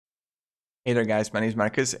Hey there guys, my name is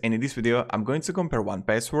Marcus, and in this video I'm going to compare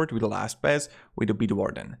 1Password with Lastpass with the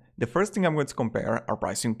Bitwarden. The first thing I'm going to compare are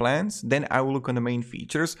pricing plans, then I will look on the main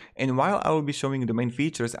features, and while I will be showing the main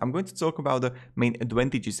features, I'm going to talk about the main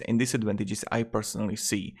advantages and disadvantages I personally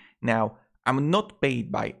see. Now, I'm not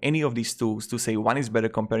paid by any of these tools to say one is better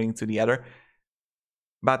comparing to the other,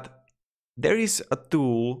 but there is a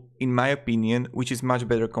tool, in my opinion, which is much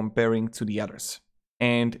better comparing to the others.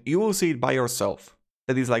 And you will see it by yourself.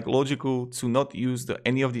 That is like logical to not use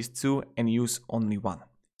any of these two and use only one.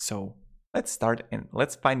 So let's start and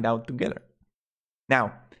let's find out together.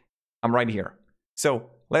 Now, I'm right here. So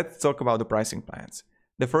let's talk about the pricing plans.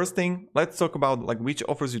 The first thing, let's talk about like which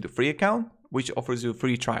offers you the free account, which offers you a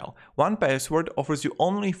free trial. 1Password offers you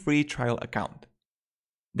only free trial account.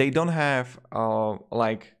 They don't have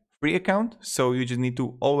like free account, so you just need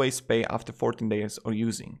to always pay after 14 days of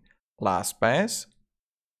using. Lastpass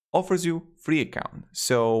offers you free account,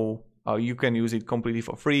 so you can use it completely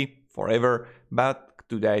for free forever, but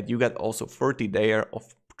to that you get also 30 days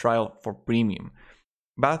of trial for premium.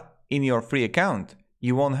 But in your free account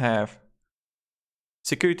you won't have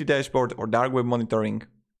security dashboard or dark web monitoring,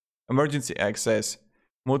 emergency access,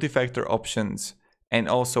 multi-factor options, and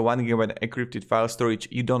also 1 GB encrypted file storage.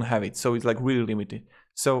 You don't have it, so it's like really limited,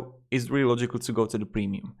 so it's really logical to go to the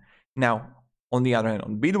premium. Now on the other hand,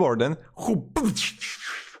 on Bitwarden,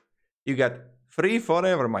 you got free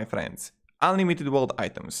forever, my friends. Unlimited vault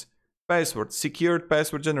items, password, secured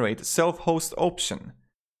password generator, self-host option,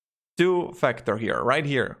 2-factor here, right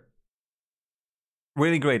here.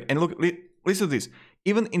 Really great. And look, listen to this.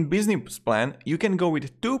 Even in business plan, you can go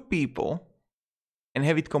with 2 people and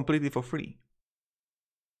have it completely for free.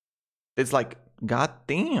 It's like, god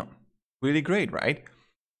damn, really great, right?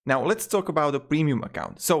 Now let's talk about the premium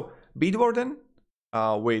account. So Bitwarden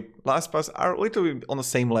with Lastpass are literally on the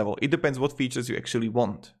same level. It depends what features you actually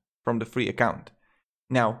want from the free account.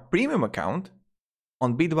 Now, premium account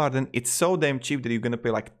on Bitwarden, it's so damn cheap that you're gonna pay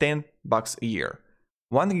like $10 a year.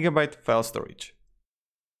 1 GB file storage.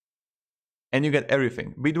 And you get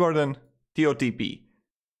everything. Bitwarden TOTP,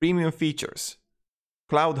 premium features,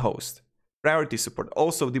 cloud host, priority support.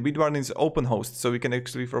 Also, the Bitwarden is open host, so you can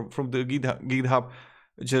actually from the GitHub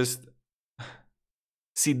just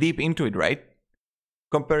see deep into it, right?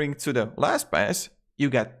 Comparing to the Lastpass, you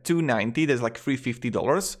got $290, that's like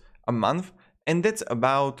 $350 a month, and that's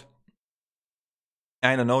about,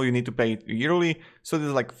 I don't know, you need to pay it yearly, so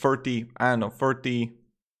there's like 40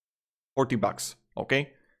 bucks,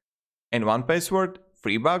 okay? And 1Password,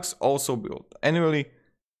 $3, also billed annually,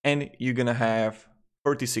 and you're gonna have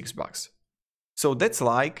 36 bucks. So that's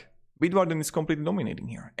like, Bitwarden is completely dominating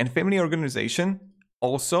here. And family organization,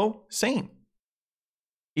 also same.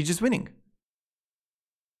 It's just winning.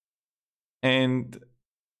 And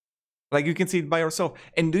like you can see it by yourself.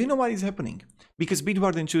 And do you know what is happening? Because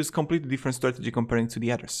Bitwarden chose completely different strategy comparing to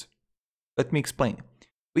the others. Let me explain.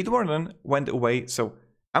 Bitwarden went away, so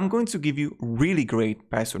I'm going to give you really great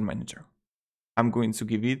password manager. I'm going to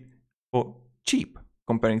give it for cheap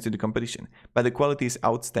comparing to the competition, but the quality is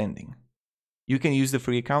outstanding. You can use the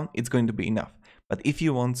free account, it's going to be enough. But if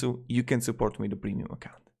you want to, you can support me with the premium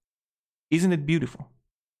account. Isn't it beautiful?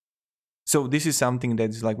 So this is something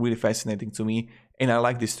that is like really fascinating to me, and I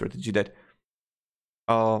like this strategy that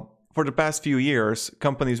for the past few years,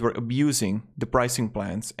 companies were abusing the pricing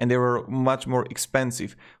plans and they were much more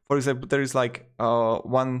expensive. For example, there is like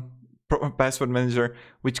one password manager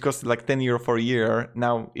which costed like €10 for a year.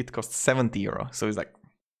 Now it costs €70. So it's like,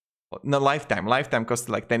 no, lifetime costed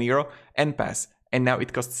like €10 and pass, and now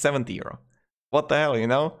it costs €70. What the hell, you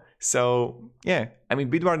know? So yeah, I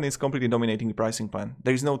mean, Bitwarden is completely dominating the pricing plan.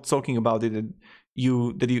 There is no talking about it that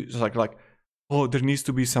you like, oh, there needs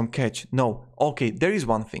to be some catch. No, okay, there is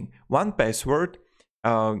one thing. 1Password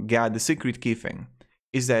got the secret key thing.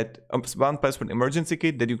 Is that 1Password emergency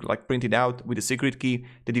kit that you like print it out with a secret key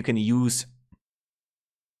that you can use.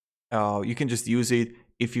 You can just use it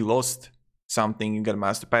if you lost something. You got a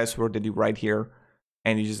master password that you write here,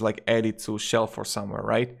 and you just like add it to a shelf or somewhere,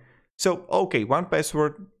 right? So, okay,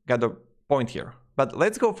 1Password got a point here. But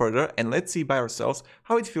let's go further and let's see by ourselves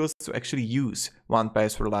how it feels to actually use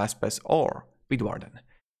 1Password, Lastpass, or Bitwarden.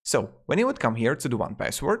 So, when you would come here to the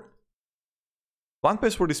 1Password,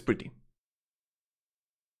 1Password is pretty.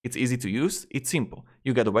 It's easy to use, it's simple.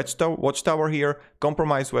 You got a watchtower here,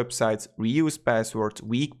 compromised websites, reused passwords,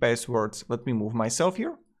 weak passwords. Let me move myself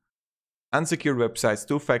here. Unsecured websites,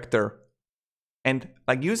 2-factor. And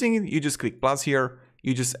like using it, you just click plus here.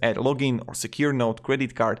 You just add login or secure note,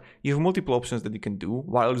 credit card. You have multiple options that you can do.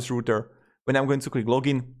 Wireless router. When I'm going to click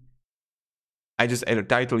login, I just add a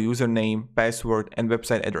title, username, password, and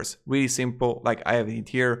website address. Really simple, like I have it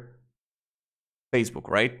here. Facebook,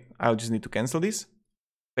 right? I'll just need to cancel this.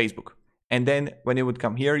 Facebook. And then when it would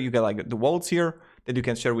come here, you get like the wallets here that you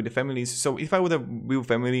can share with the families. So if I would have with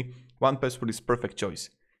family, 1Password is perfect choice.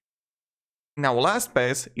 Now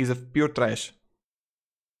LastPass is a pure trash.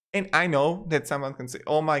 And I know that someone can say,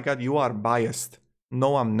 oh my God, you are biased.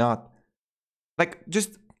 No, I'm not. Like,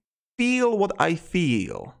 just feel what I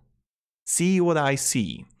feel. See what I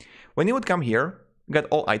see. When you would come here, you got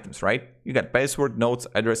all items, right? You got password, notes,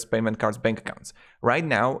 address, payment cards, bank accounts. Right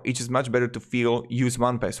now, it's just much better to use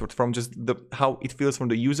 1Password from just how it feels from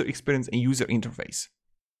the user experience and user interface.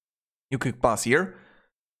 You click plus here,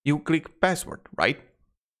 you click password, right?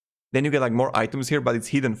 Then you get like more items here, but it's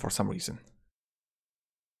hidden for some reason.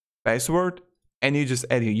 Password, and you just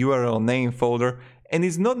add your URL, name, folder, and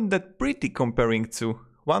it's not that pretty comparing to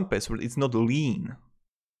 1Password. It's not lean.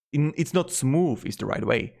 It's not smooth is the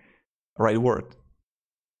right word.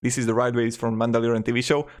 This is the right way, it's from Mandalorian TV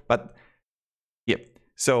show, but yeah.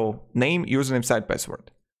 So name, username, site, password.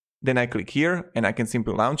 Then I click here and I can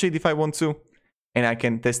simply launch it if I want to, and I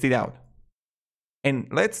can test it out. And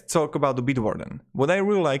let's talk about the Bitwarden. What I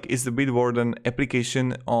really like is the Bitwarden application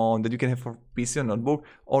that you can have for PC or notebook,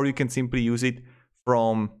 or you can simply use it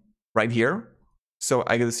from right here. So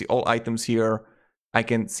I get to see all items here. I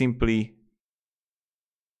can simply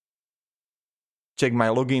check my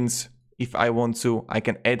logins. If I want to, I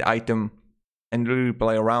can add item and really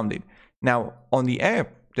play around it. Now, on the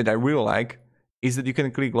app that I really like is that you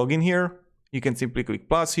can click login here. You can simply click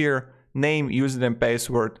plus here, name, username,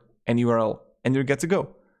 password, and URL, and you're good to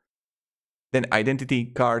go. Then identity,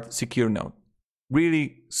 card, secure node.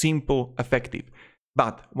 Really simple, effective.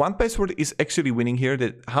 But 1Password is actually winning here,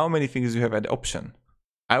 that how many things you have at option.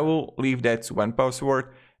 I will leave that to 1Password,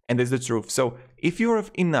 and that's the truth. So if you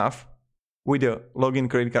have enough with a login,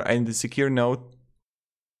 credit card, and the secure node,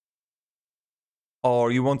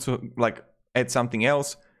 or you want to like add something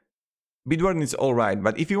else, Bitwarden is alright.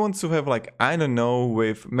 But if you want to have like, I don't know,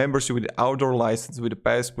 with membership with outdoor license, with a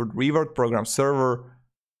passport, reward program, server,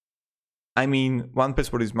 I mean,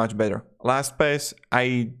 1Password is much better. LastPass,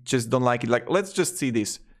 I just don't like it. Like, let's just see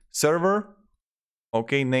this. Server,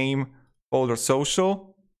 okay, name, folder,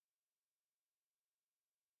 social.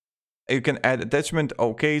 You can add attachment,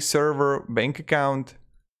 okay, server, bank account,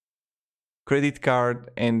 credit card,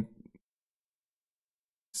 and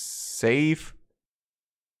save,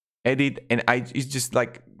 edit, and it's just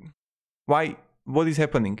like, why? What is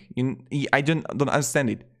happening? I don't understand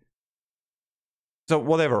it. So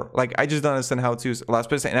whatever, like I just don't understand how to use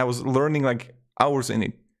LastPass, and I was learning like hours in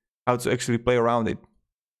it, how to actually play around it.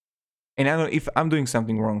 And I don't know if I'm doing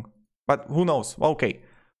something wrong, but who knows? Okay,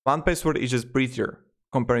 1Password is just prettier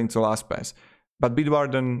comparing to LastPass. But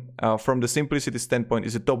Bitwarden, from the simplicity standpoint,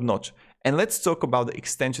 is a top notch. And let's talk about the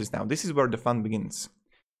extensions now. This is where the fun begins.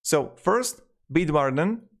 So first,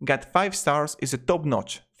 Bitwarden got 5 stars, is a top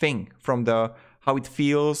notch thing from the how it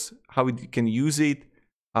feels, how you can use it.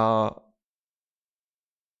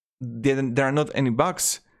 There are not any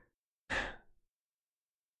bugs.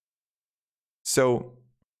 So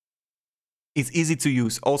it's easy to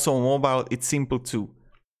use. Also on mobile, it's simple too.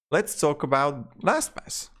 Let's talk about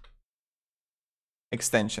LastPass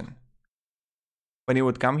extension. When you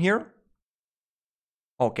would come here,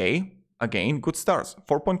 okay, again, good stars,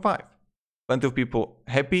 4.5. Plenty of people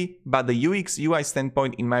happy, but the UX UI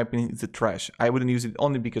standpoint, in my opinion, is a trash. I wouldn't use it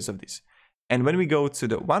only because of this. And when we go to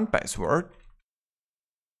the 1Password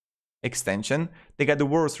extension, they got the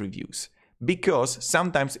worst reviews because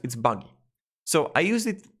sometimes it's buggy. So I used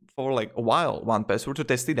it for like a while, 1Password, to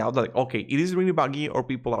test it out, like, okay, it is really buggy, or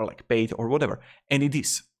people are like paid or whatever, and it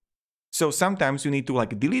is. So sometimes you need to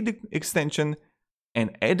like delete the extension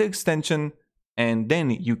and add the extension, and then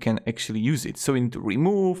you can actually use it. So you need to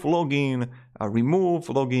remove login,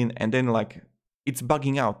 and then like it's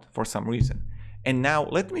bugging out for some reason. And now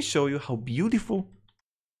let me show you how beautiful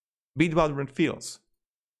Bitwarden feels.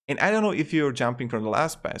 And I don't know if you're jumping from the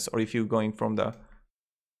LastPass or if you're going from the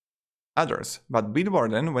others, but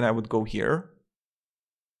Bitwarden, when I would go here,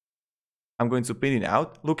 I'm going to print it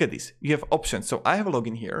out. Look at this. You have options. So I have a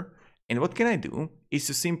login here, and what can I do is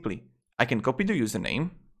to simply, I can copy the username,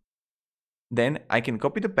 then I can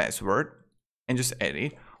copy the password and just add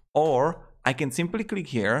it, or I can simply click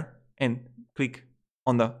here and click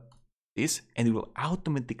on this, and it will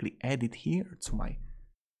automatically add it here to my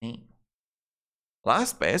name.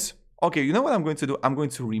 LastPass, okay, you know what I'm going to do? I'm going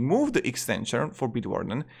to remove the extension for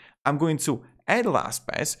Bitwarden. I'm going to add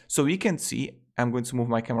LastPass so you can see. I'm going to move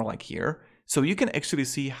my camera like here, so you can actually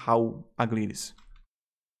see how ugly it is.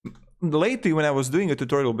 Lately, when I was doing a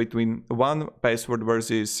tutorial between 1Password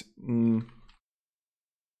versus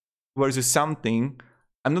something,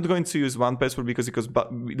 I'm not going to use 1Password because it was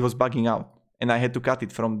bugging out and I had to cut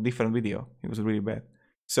it from different video. It was really bad.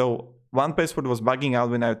 So 1Password was bugging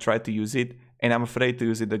out when I tried to use it, and I'm afraid to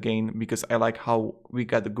use it again because I like how we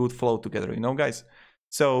got a good flow together, you know, guys?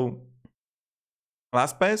 So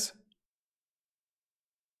Lastpass,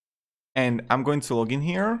 and I'm going to log in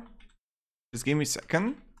here. Just give me a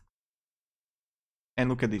second. And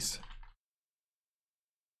look at this.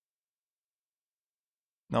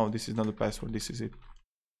 No, this is not the password, this is it.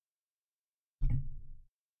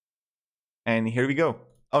 And here we go.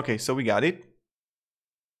 Okay, so we got it.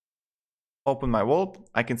 Open my wallet,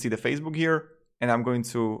 I can see the Facebook here, and I'm going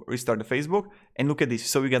to restart the Facebook, and look at this.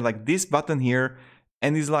 So we got like this button here,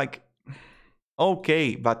 and it's like,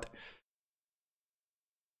 okay, but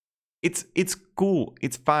it's cool,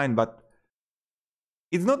 it's fine, but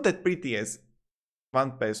it's not that pretty as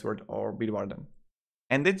 1Password or Bitwarden.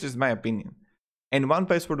 And that's just my opinion. And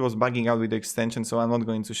 1Password was bugging out with the extension, so I'm not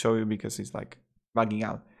going to show you because it's like bugging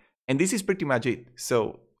out. And this is pretty much it.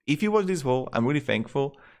 So if you watch this whole, I'm really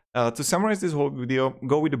thankful. To summarize this whole video,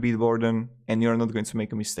 go with the Bitwarden and you're not going to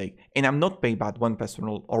make a mistake. And I'm not paid by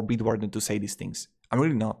 1Password or Bitwarden to say these things. I'm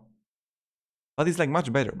really not. But it's like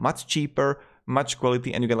much better, much cheaper, much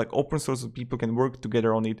quality, and you get like open source so people can work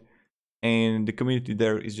together on it. And the community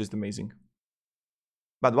there is just amazing.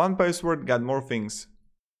 But 1Password got more things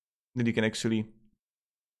that you can actually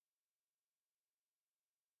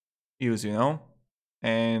use, you know?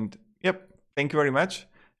 And yep, thank you very much.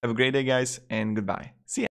 Have a great day, guys, and goodbye. See ya.